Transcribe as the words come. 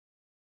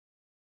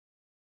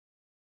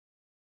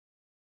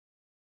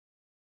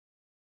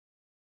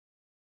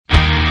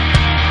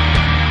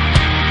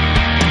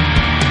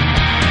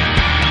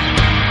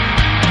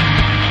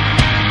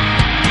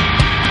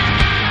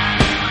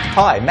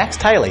Hi, Max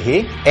Taylor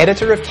here,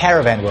 editor of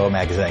Caravan World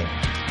magazine.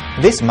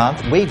 This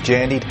month we've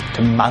journeyed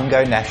to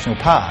Mungo National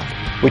Park,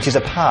 which is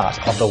a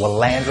part of the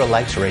Willandra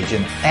Lakes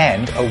region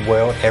and a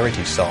World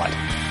Heritage Site.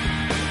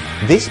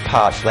 This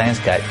parched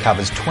landscape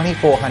covers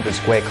 2,400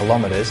 square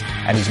kilometres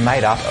and is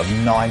made up of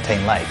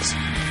 19 lakes.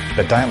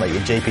 But don't let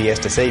your GPS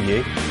deceive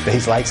you,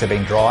 these lakes have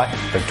been dry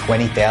for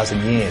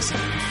 20,000 years.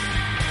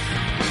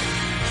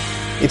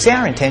 It's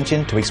our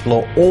intention to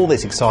explore all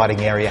this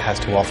exciting area has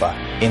to offer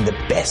in the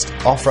best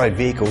off-road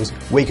vehicles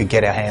we could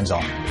get our hands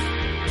on.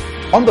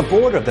 On the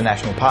border of the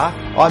National Park,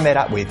 I met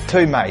up with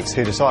two mates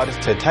who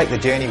decided to take the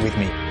journey with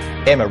me.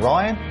 Emma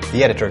Ryan,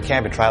 the editor of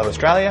Camper Trailer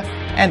Australia,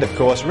 and of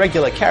course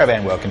regular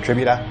Caravan World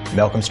contributor,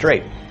 Malcolm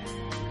Street.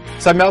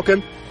 So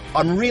Malcolm,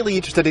 I'm really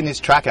interested in this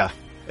tracker.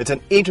 It's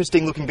an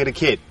interesting looking bit of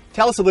kit.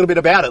 Tell us a little bit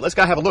about it. Let's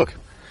go have a look.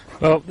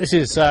 Well, this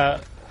is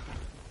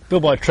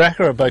built by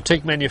Tracker, a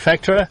boutique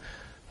manufacturer.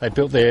 They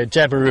built their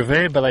Jabiru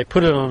van, but they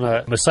put it on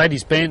a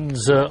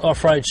Mercedes-Benz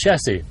off-road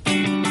chassis.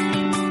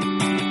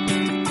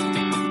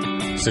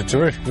 It's a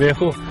terrific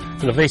vehicle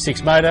with a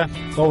V6 motor,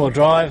 all-wheel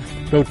drive,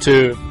 built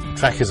to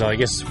Tracker's, I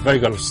guess, very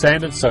good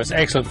standards, so it's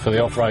excellent for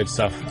the off-road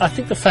stuff. I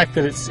think the fact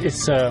that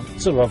it's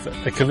sort of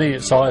a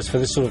convenient size for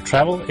this sort of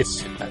travel,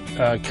 it's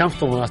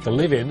comfortable enough to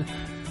live in,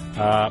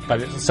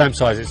 but at the same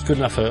size, it's good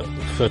enough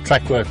for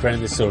track work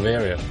around this sort of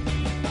area.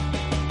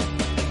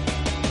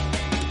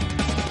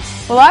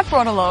 Well, I've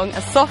brought along a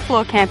soft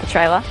floor camper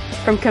trailer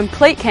from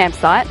Complete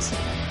Campsite.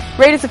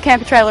 Readers of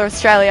Camper Trailer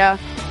Australia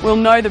will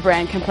know the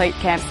brand Complete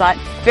Campsite.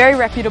 Very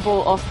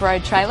reputable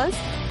off-road trailers.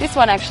 This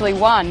one actually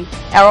won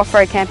our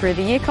Off-Road Camper of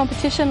the Year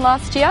competition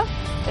last year.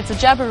 It's a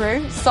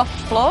Jabiru soft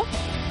floor.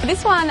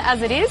 This one,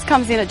 as it is,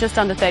 comes in at just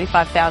under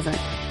 $35,000.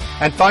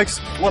 And folks,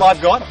 what I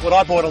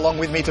brought along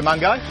with me to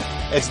Mungo,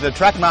 it's the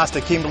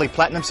Trackmaster Kimberley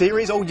Platinum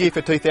Series, all due for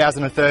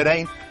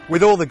 2013,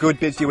 with all the good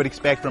bits you would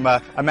expect from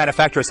a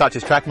manufacturer such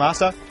as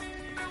Trackmaster.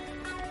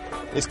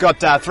 It's got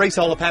 3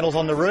 solar panels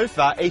on the roof,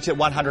 each at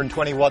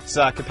 120 watts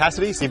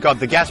capacity. So you've got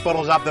the gas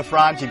bottles up the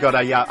front, you've got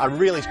a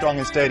really strong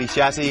and sturdy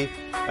chassis,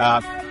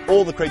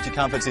 all the creature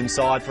comforts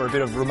inside for a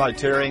bit of remote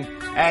touring,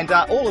 and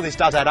all of this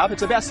does add up.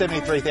 It's about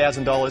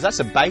 $73,000. That's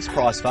the base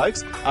price,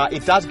 folks.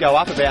 It does go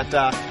up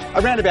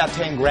around about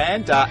 10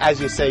 grand, as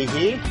you see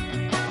here.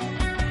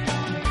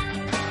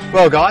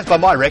 Well guys, by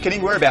my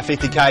reckoning, we're about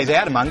 50 k's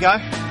out of Mungo.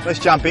 Let's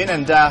jump in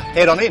and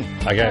head on in.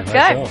 Okay, let's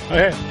go.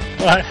 Okay,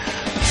 bye.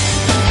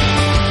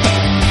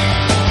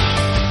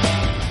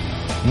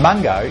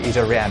 Mungo is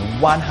around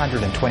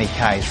 120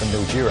 k's from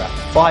Mildura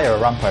via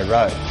Arumpo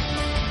Road.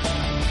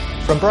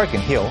 From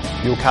Broken Hill,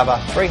 you'll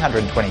cover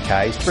 320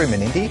 k's through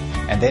Menindee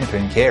and then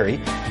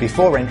Pooncarie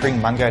before entering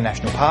Mungo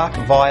National Park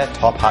via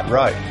Top Hut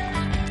Road.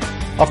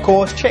 Of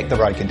course, check the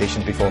road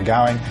conditions before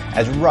going,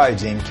 as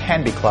roads in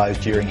can be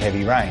closed during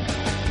heavy rain.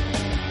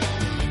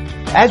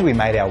 As we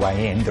made our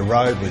way in, the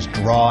road was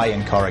dry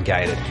and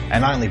corrugated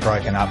and only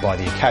broken up by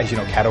the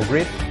occasional cattle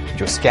grid,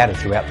 which was scattered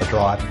throughout the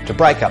drive to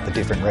break up the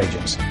different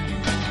regions.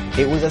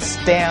 It was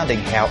astounding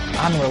how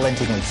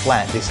unrelentingly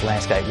flat this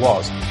landscape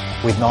was,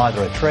 with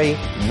neither a tree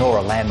nor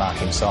a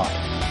landmark in sight.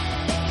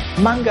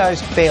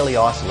 Mungo's fairly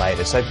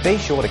isolated, so be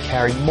sure to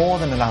carry more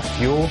than enough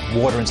fuel,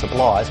 water and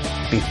supplies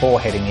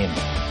before heading in.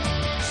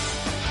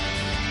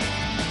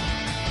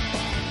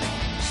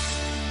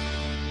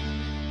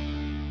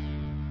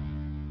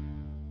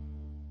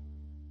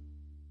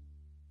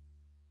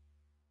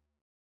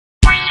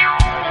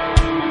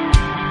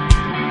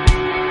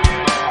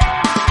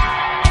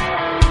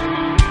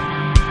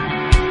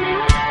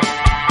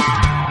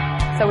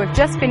 So we've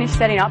just finished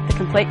setting up the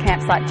Complete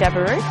Campsite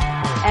Jabiru,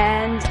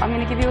 and I'm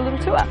going to give you a little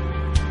tour.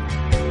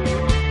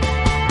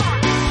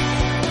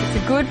 It's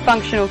a good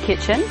functional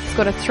kitchen. It's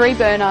got a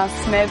 3-burner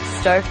SMEV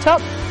stovetop,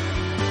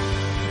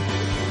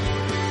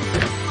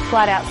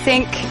 flat out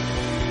sink,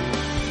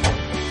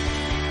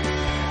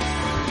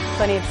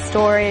 plenty of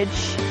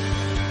storage,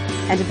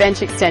 and a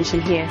bench extension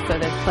here, so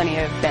there's plenty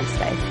of bench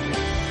space.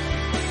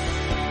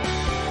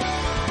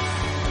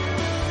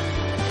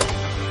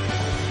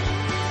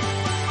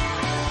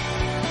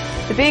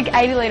 The big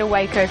 80-litre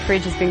Waco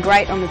fridge has been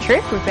great on the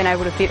trip. We've been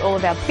able to fit all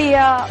of our beer,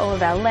 all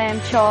of our lamb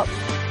chops,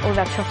 all of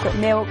our chocolate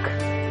milk.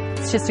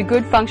 It's just a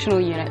good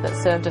functional unit that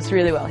served us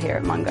really well here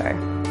at Mungo.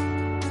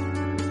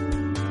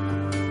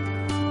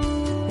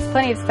 There's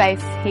plenty of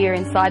space here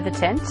inside the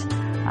tent,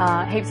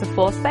 heaps of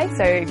floor space,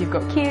 so if you've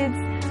got kids,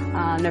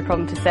 no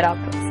problem to set up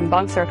some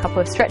bunks or a couple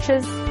of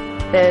stretchers.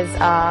 There's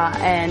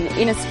an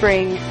inner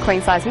spring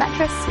queen-size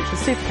mattress, which is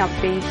super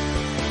comfy.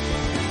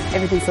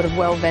 Everything's sort of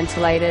well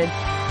ventilated.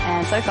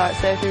 And so far it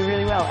served me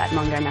really well at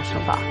Mungo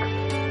National Park.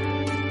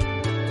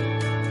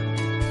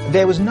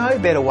 There was no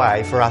better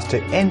way for us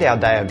to end our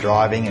day of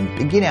driving and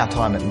begin our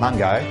time at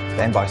Mungo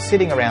than by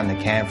sitting around the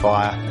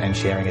campfire and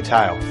sharing a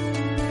tale.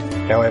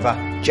 However,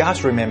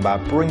 just remember,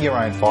 bring your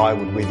own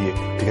firewood with you,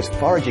 because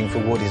foraging for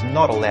wood is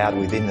not allowed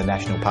within the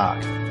national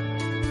park.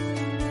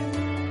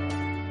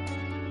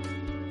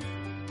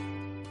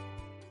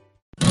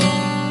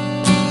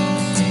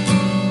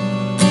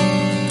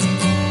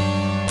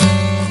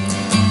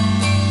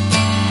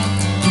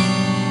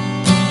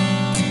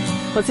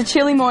 Well, it's a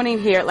chilly morning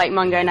here at Lake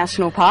Mungo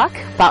National Park,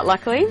 but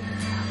luckily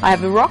I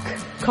have the Rock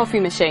coffee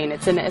machine.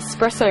 It's an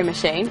espresso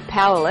machine,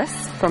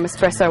 powerless, from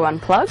Espresso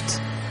Unplugged,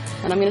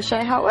 and I'm going to show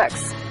you how it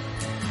works.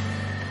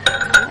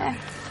 Yeah.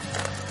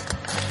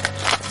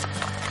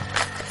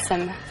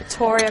 Some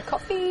Victoria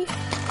coffee.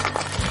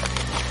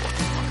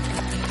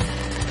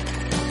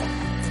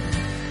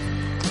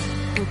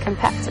 And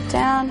compact it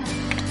down.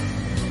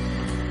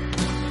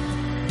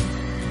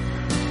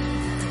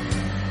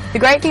 The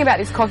great thing about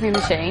this coffee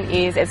machine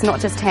is it's not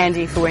just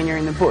handy for when you're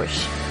in the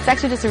bush. It's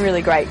actually just a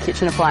really great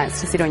kitchen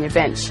appliance to sit on your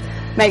bench.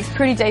 Makes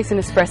pretty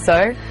decent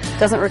espresso,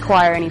 doesn't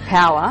require any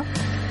power.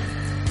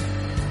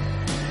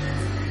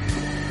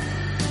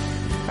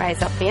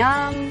 Raise up the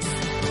arms.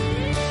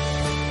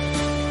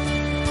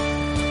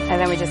 And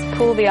then we just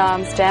pull the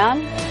arms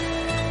down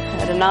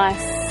at a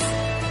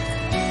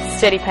nice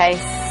steady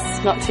pace,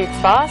 not too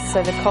fast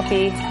so the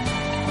coffee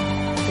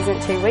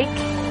isn't too weak.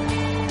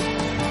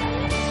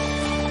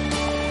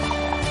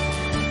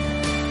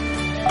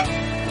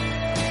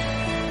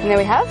 And there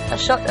we have a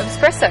shot of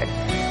espresso.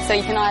 So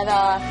you can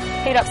either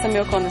heat up some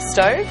milk on the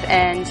stove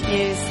and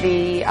use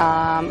the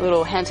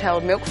little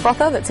handheld milk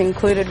frother that's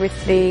included with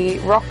the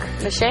Rock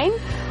machine,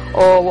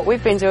 or what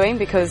we've been doing,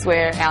 because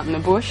we're out in the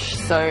bush,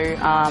 so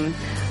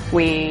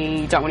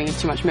we don't want to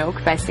use too much milk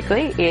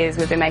basically, is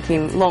we've been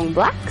making long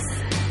blacks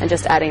and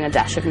just adding a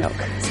dash of milk.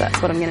 So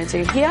that's what I'm going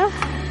to do here.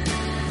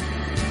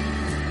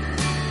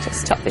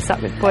 Just top this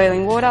up with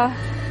boiling water,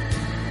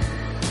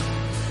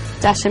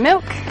 dash of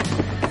milk.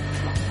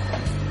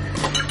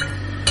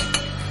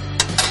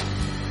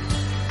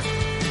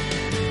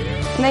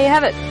 And there you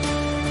have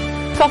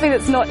it. Coffee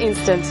that's not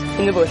instant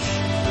in the bush.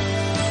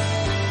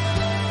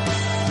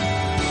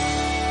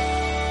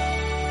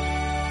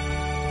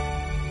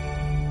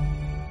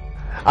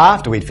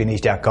 After we'd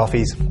finished our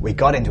coffees, we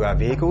got into our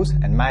vehicles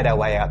and made our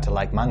way out to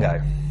Lake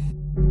Mungo.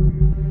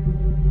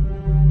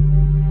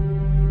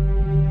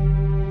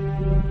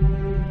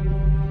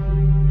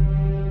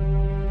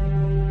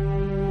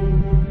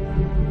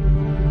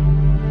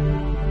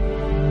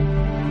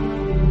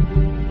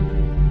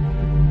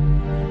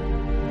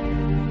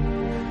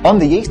 On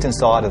the eastern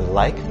side of the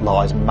lake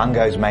lies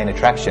Mungo's main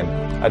attraction,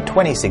 a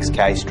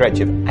 26k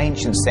stretch of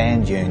ancient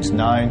sand dunes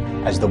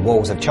known as the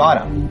Walls of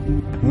China.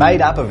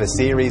 Made up of a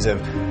series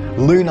of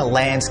lunar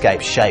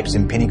landscape shapes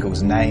and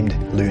pinnacles named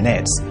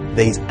lunettes,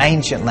 these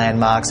ancient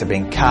landmarks have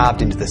been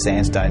carved into the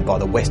sandstone by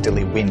the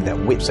westerly wind that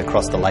whips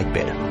across the lake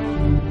bed.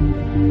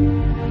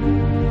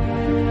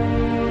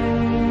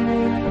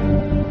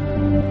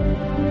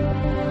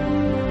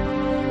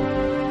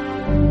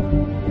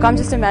 I'm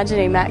just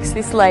imagining, Max,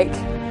 this lake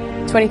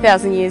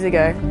 20,000 years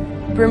ago,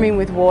 brimming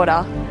with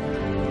water,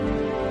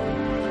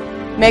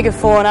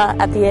 megafauna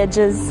at the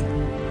edges,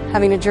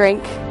 having a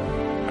drink.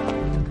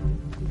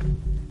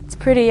 It's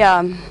pretty,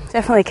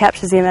 definitely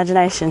captures the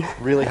imagination.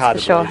 Really hard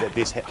to believe that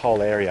this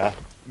whole area,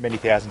 many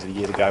thousands of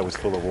years ago, was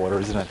full of water,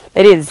 isn't it?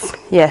 It is,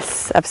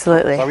 yes,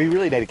 absolutely. So we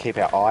really need to keep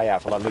our eye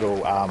out for like little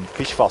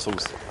fish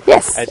fossils.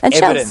 Yes, as and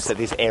evidence shells. that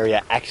this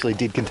area actually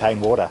did contain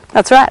water.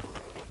 That's right.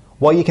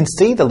 While you can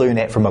see the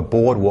lunette from a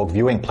boardwalk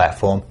viewing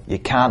platform, you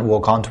can't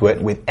walk onto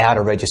it without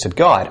a registered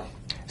guide.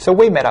 So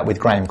we met up with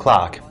Graham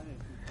Clark.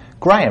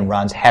 Graham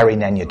runs Harry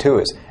Nanya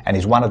Tours and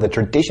is one of the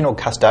traditional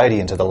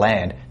custodians of the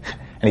land,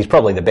 and he's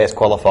probably the best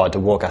qualified to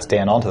walk us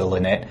down onto the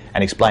lunette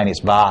and explain its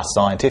vast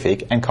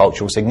scientific and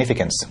cultural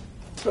significance.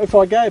 If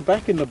I go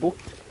back in the book,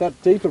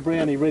 that deeper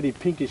browny, reddy,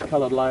 pinkish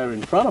coloured layer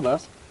in front of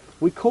us,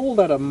 we call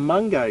that a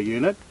Mungo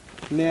unit.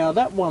 Now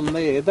that one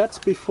there, that's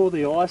before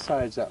the Ice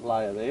Age, that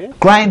layer there.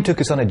 Graham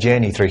took us on a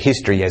journey through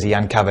history as he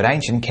uncovered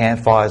ancient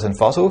campfires and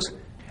fossils,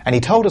 and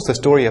he told us the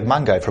story of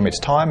Mungo from its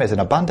time as an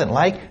abundant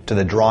lake to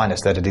the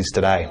dryness that it is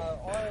today.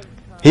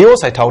 He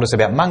also told us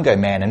about Mungo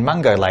Man and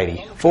Mungo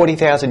Lady,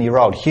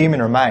 40,000-year-old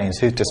human remains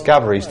whose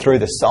discoveries threw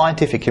the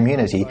scientific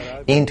community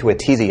into a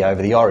tizzy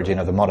over the origin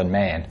of the modern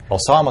man, while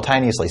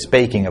simultaneously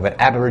speaking of an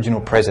Aboriginal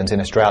presence in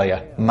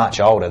Australia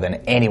much older than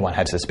anyone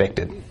had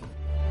suspected.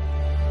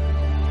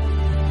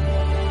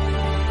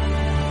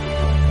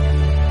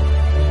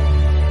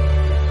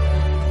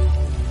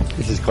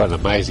 This is quite an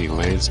amazing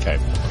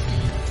landscape.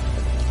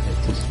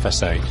 It's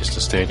fascinating just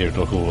to stand here and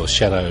look at all the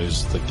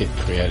shadows that get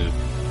created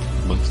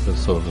amongst the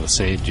sort of the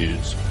sand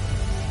dunes.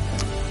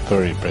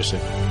 Very impressive.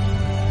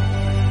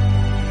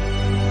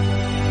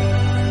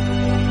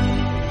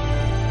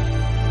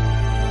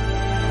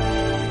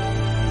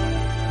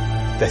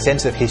 The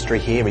sense of history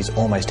here is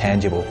almost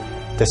tangible.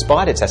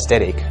 Despite its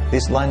aesthetic,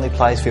 this lonely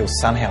place feels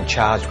somehow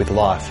charged with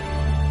life.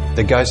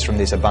 The ghosts from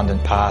this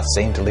abundant past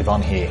seem to live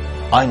on here,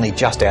 only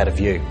just out of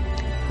view.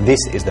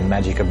 This is the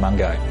magic of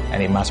Mungo,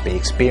 and it must be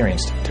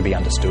experienced to be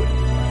understood.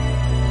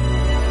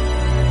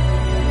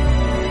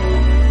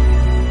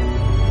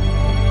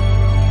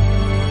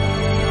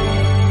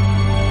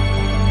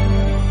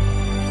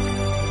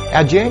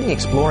 Our journey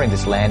exploring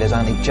this land has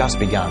only just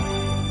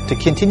begun. To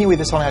continue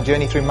with us on our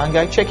journey through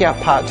Mungo, check out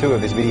part 2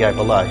 of this video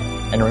below.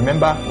 And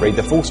remember, read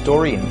the full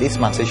story in this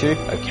month's issue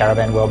of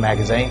Caravan World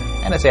magazine,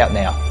 and it's out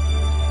now.